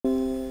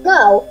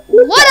Now,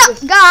 What up,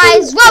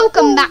 guys?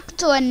 Welcome back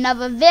to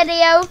another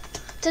video.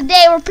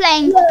 Today we're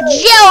playing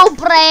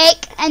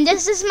Jailbreak, and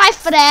this is my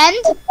friend.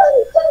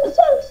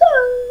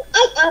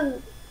 I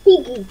am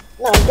Piggy.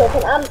 No, I'm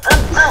joking.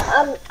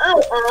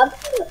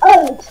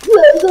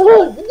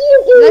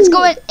 Let's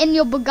go in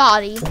your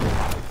Bugatti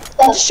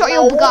and shut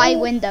your Bugatti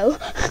window.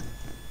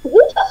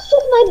 You just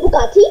shot my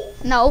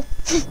Bugatti? No.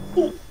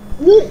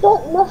 You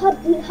don't know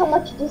how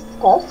much this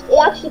costs. It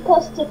actually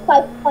costs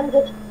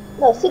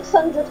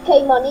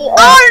 600k money.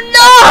 Oh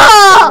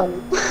no!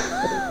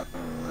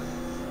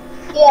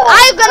 Yeah.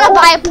 I'm gonna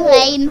buy a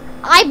plane.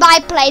 I buy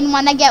a plane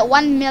when I get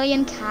 1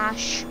 million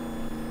cash.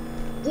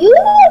 Do you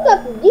know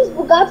that this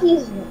Bugatti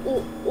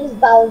is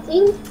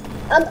bouncing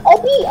and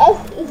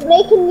OBS is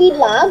making me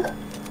lag?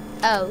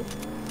 Oh.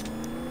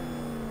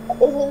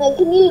 Is it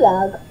making me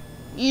lag?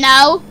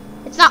 No,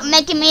 it's not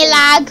making me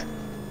lag.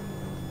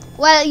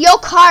 Well, your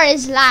car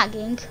is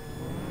lagging.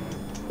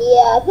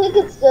 Yeah, I think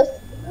it's just...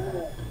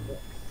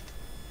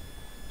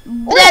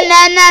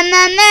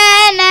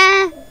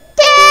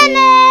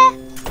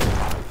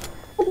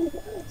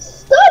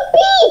 Stop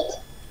it!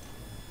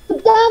 You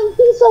damn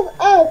piece of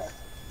ass!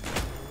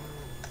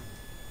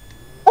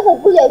 That's a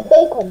good like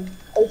bacon.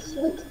 A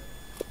sweet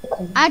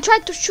bacon. I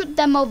tried to shoot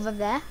them over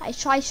there. I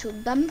try to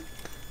shoot them,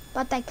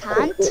 but I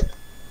can't.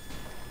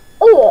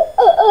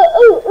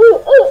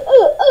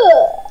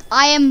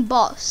 I am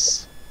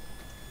boss.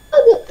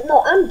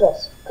 No, I'm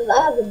boss because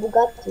I have a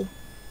Bugatti.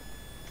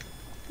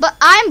 But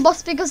I'm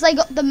boss because I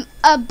got the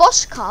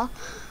boss car.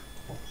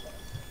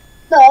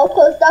 No,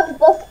 because that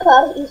boss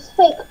car is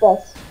fake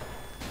boss.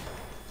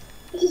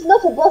 It is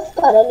not a boss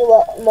car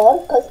anymore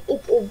because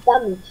it is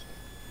damaged.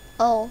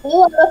 Oh.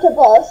 You are not a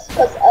boss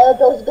because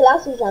those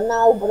glasses are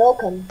now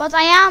broken. But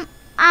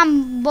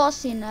I'm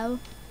boss, you know.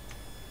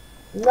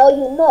 No,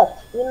 you're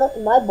not. You're not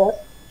my boss.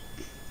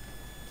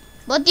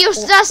 What you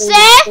just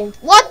said?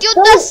 What you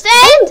just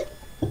said?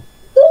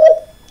 Don't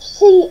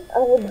say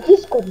our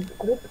Discord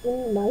group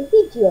in my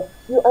video.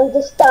 You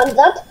understand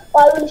that?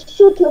 Or I will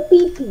shoot your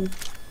pee-pee.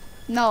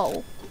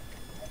 No.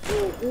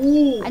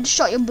 Yeah. I just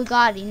shot your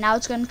Bugatti. Now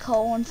it's gonna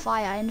go on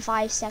fire in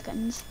 5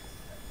 seconds.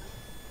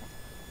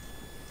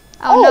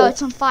 Oh no,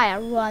 it's on fire.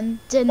 Run.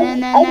 I see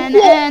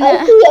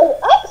an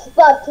X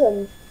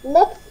button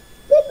next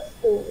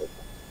to it.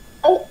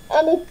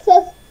 And it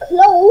says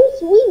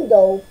close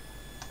window.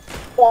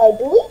 Do I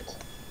do it?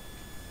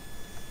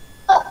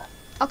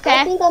 Okay.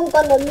 I think I'm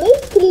gonna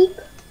misclick.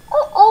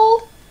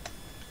 Uh-oh.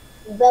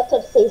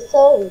 Better say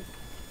sorry.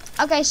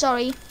 Okay,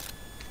 sorry.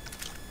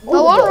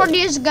 But what are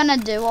you gonna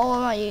do? What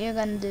are you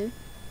gonna do?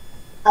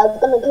 I was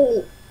gonna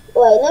do.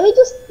 Wait, let me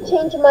just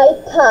change my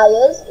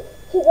tires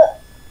to the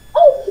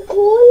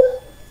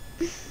cool.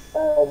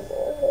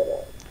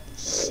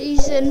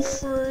 Season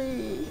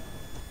 3.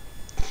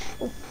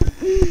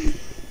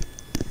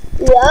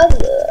 Yeah.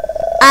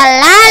 La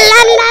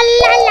la la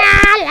la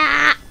la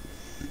la.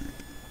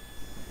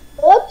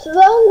 What's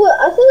wrong with?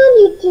 I think I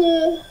need to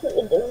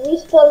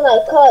respawn my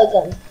car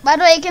again. By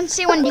the way, you can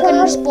see when you can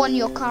respawn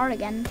your car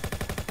again.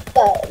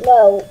 Yeah,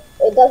 no,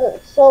 it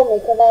doesn't show me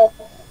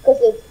because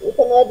you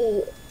can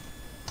already.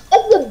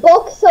 Is the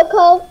box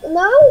circle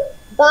now?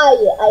 Buy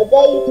it. I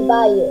dare you to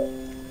buy it.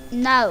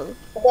 No.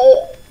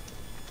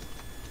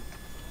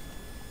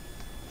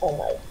 Oh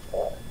my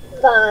god.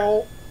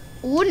 Fine.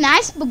 Ooh,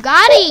 nice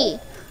Bugatti.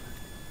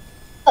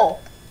 Oh.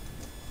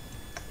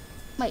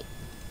 Wait.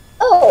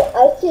 Oh,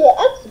 I see an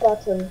X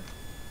button.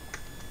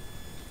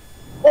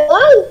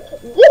 Why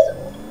this?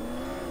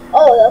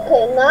 Oh,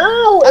 okay.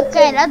 Now.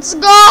 Okay, let's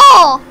go.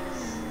 Oh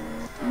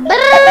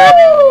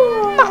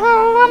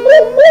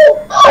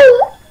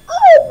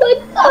my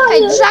god. Okay,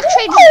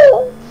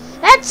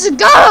 let's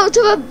go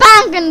to a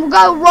bank and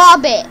go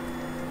rob it.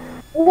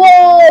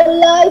 Whoa,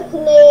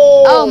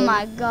 lightning. Oh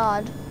my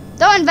god.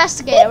 Don't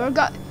investigate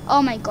it.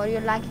 Oh my god,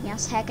 you're lagging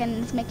as heck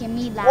and it's making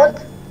me lag.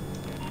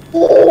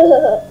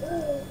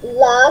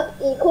 Lag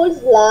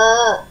equals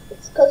lag.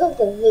 It's because of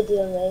the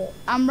video, man.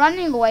 I'm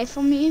running away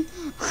from you.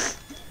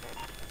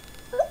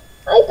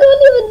 I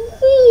can't even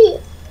see.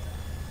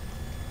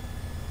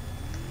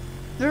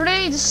 We're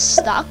really just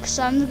stuck,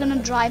 so I'm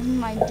gonna drive in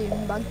my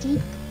dune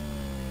buggy.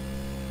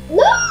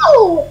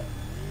 No!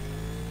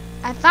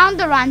 I found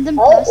a random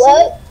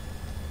person.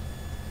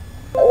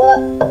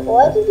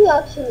 Where did you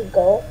actually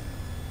go?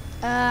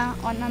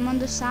 I'm on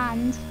the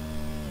sand.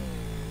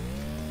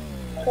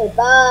 Okay,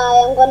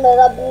 bye. I'm gonna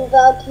rub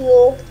without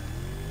you.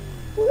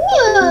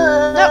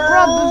 Don't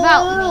rub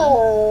without me.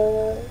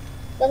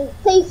 Then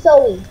say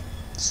sorry.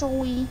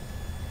 Sorry.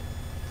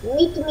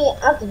 Meet me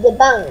at the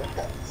bank.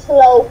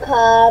 Slow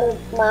car,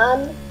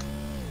 man.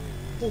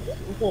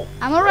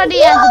 I'm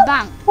already at the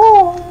bank.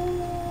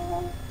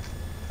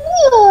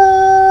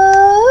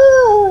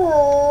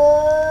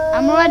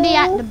 I'm already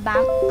at the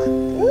bank.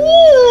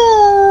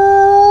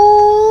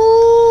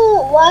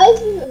 Why is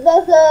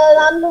there a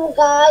random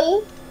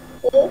guy?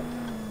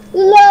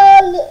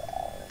 Lol.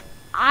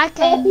 I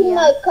came Get in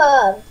my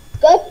car.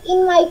 Get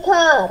in my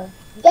car.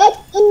 Get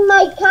in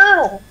my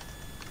car.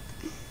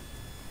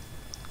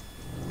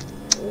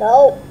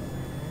 No.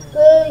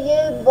 Screw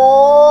you,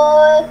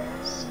 boy.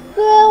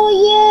 Screw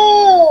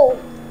you.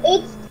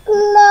 It's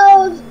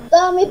closed,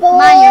 dummy boy.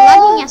 Man, you're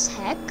lagging as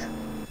heck.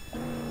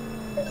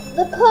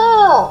 The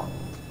car.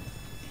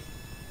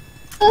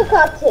 Look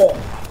at it.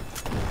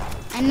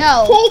 I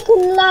know.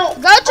 Shaking like.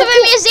 Go to the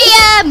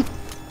museum.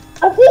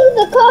 I think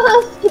the car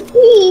has to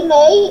pee,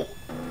 mate.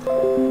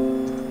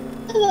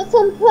 Give it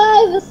some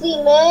privacy,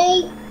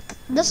 mate.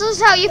 This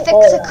is how you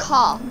fix a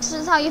car. This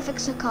is how you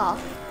fix a car.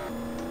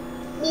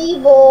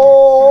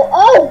 Evil.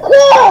 Oh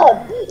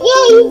God!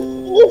 Yeah,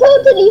 you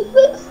totally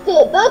fixed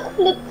it.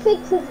 Backflip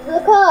fixes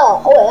the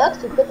car. Oh, I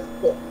actually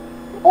fixed it.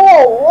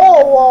 Whoa,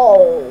 whoa, whoa.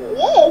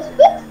 Yeah, it's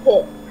fixed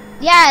it.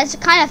 Yeah, it's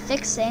kind of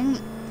fixing.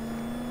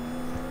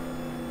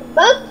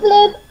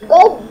 Backflip.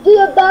 Go do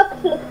a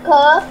backflip,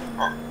 car.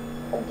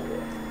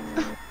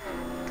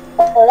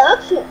 Oh, it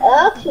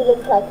actually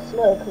looks like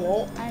smoke,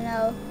 mate. I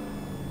know.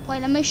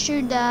 Wait, let me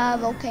shoot the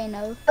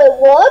volcano. Wait,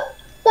 what?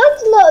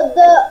 That's not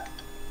the...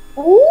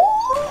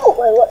 Ooh,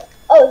 wait, what?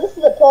 Oh, this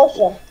is the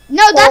Porsche.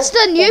 No, that's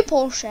the new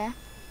Porsche.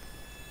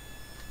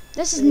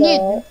 This is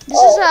new. This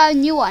is a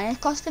new one. It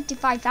costs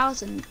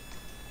 55,000.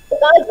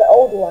 That's the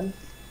old one.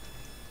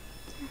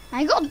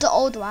 I got the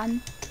old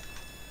one.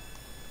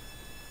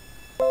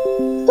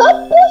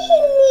 Stop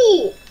pushing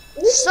me!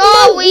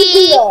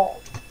 Sorry.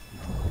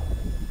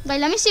 Wait,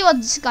 let me see what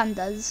this gun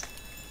does.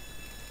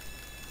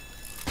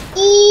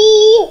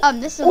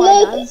 This is what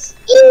it does.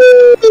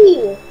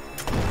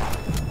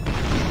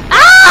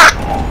 Ah!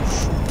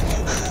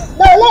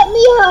 No, let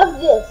me have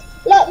this.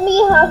 Let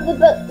me have the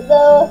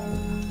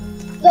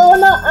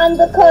donut and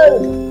the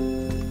cone.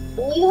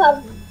 And you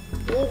have,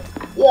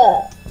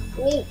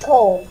 me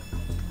cone.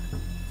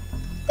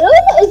 You know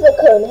what is a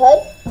cone head?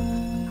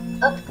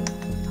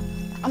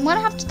 I'm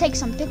gonna have to take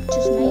some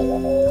pictures, mate.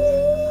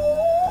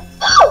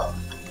 Ow!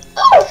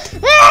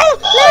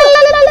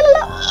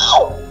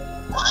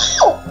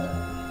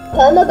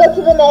 Can I go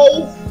to the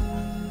maze?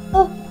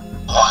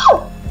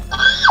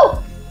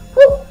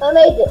 I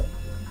made it.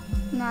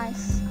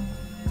 Nice.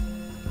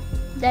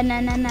 Da na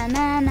na na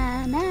na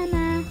na na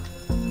na.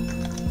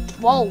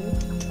 Whoa.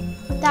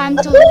 Time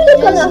to just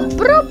I'm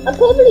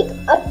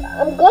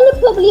gonna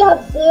probably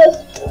have 0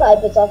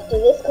 subscribers after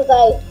this because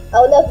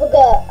I'll never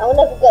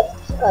get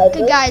subscribers.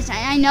 Okay, guys,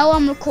 I know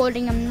I'm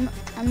recording. I'm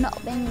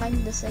not being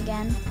like this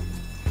again.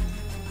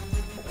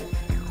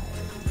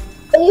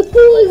 Can you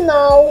pull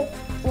now?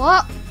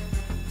 What?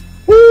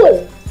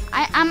 Pull.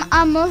 I'm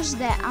almost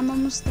there. I'm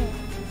almost there.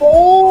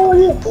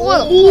 Pull. Pull.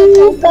 Let me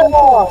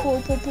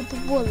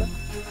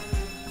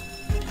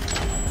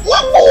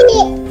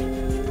in.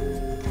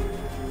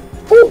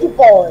 Pull the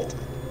boy.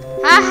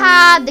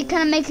 Haha, they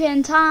couldn't make it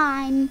in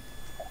time.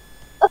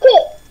 Okay,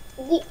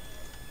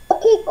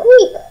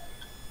 quick.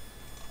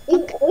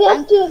 We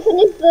have to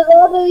finish the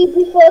robbery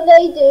before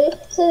they do,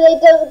 so they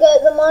don't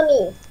get the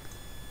money.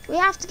 We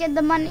have to get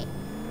the money.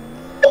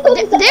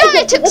 They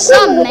only took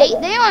some, mate.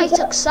 They only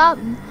took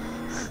some.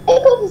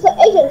 Take officer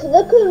agent to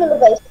the criminal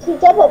base to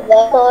top up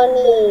their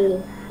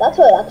money. That's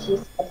what it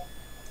actually said.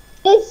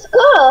 This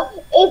car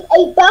is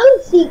a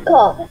bouncy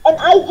car, and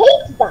I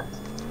hate that.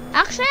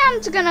 Actually, I'm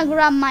just gonna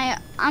grab my.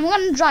 I'm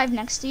gonna drive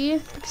next to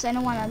you because I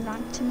don't want to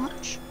drink too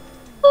much.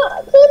 Then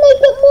I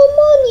get more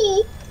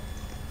money.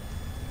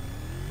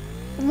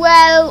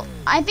 Well,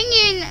 I think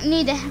you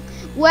need a.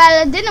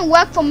 Well, it didn't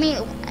work for me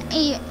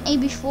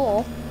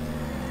before.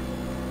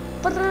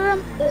 What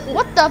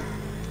the?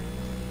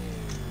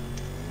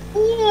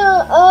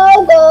 Yeah.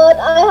 Oh God,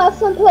 I have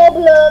some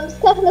problems.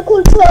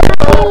 Technical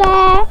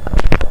problems.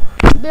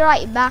 Be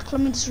right back.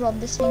 Let me just rob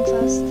this thing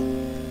first.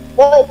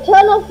 Wait,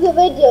 turn off your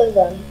video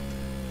then.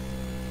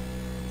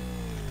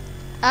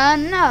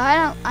 No,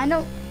 I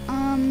don't.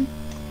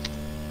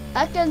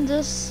 I can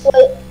just.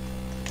 Wait,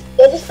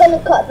 you're just gonna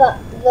cut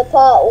the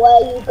part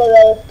where you go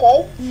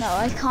AFK? No,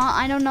 I can't.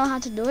 I don't know how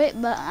to do it,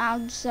 but I'll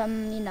just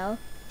you know,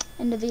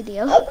 in the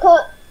video.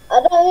 I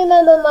don't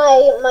remember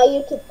my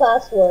YouTube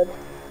password.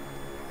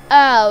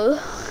 Oh.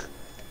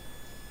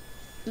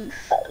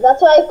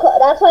 That's why I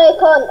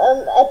can't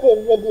edit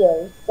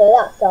videos. So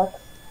that sucks.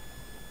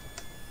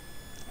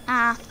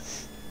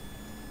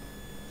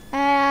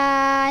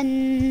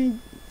 And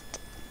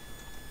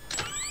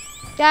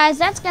guys,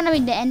 that's gonna be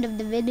the end of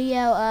the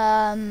video.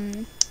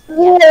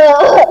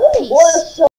 Yeah. Peace.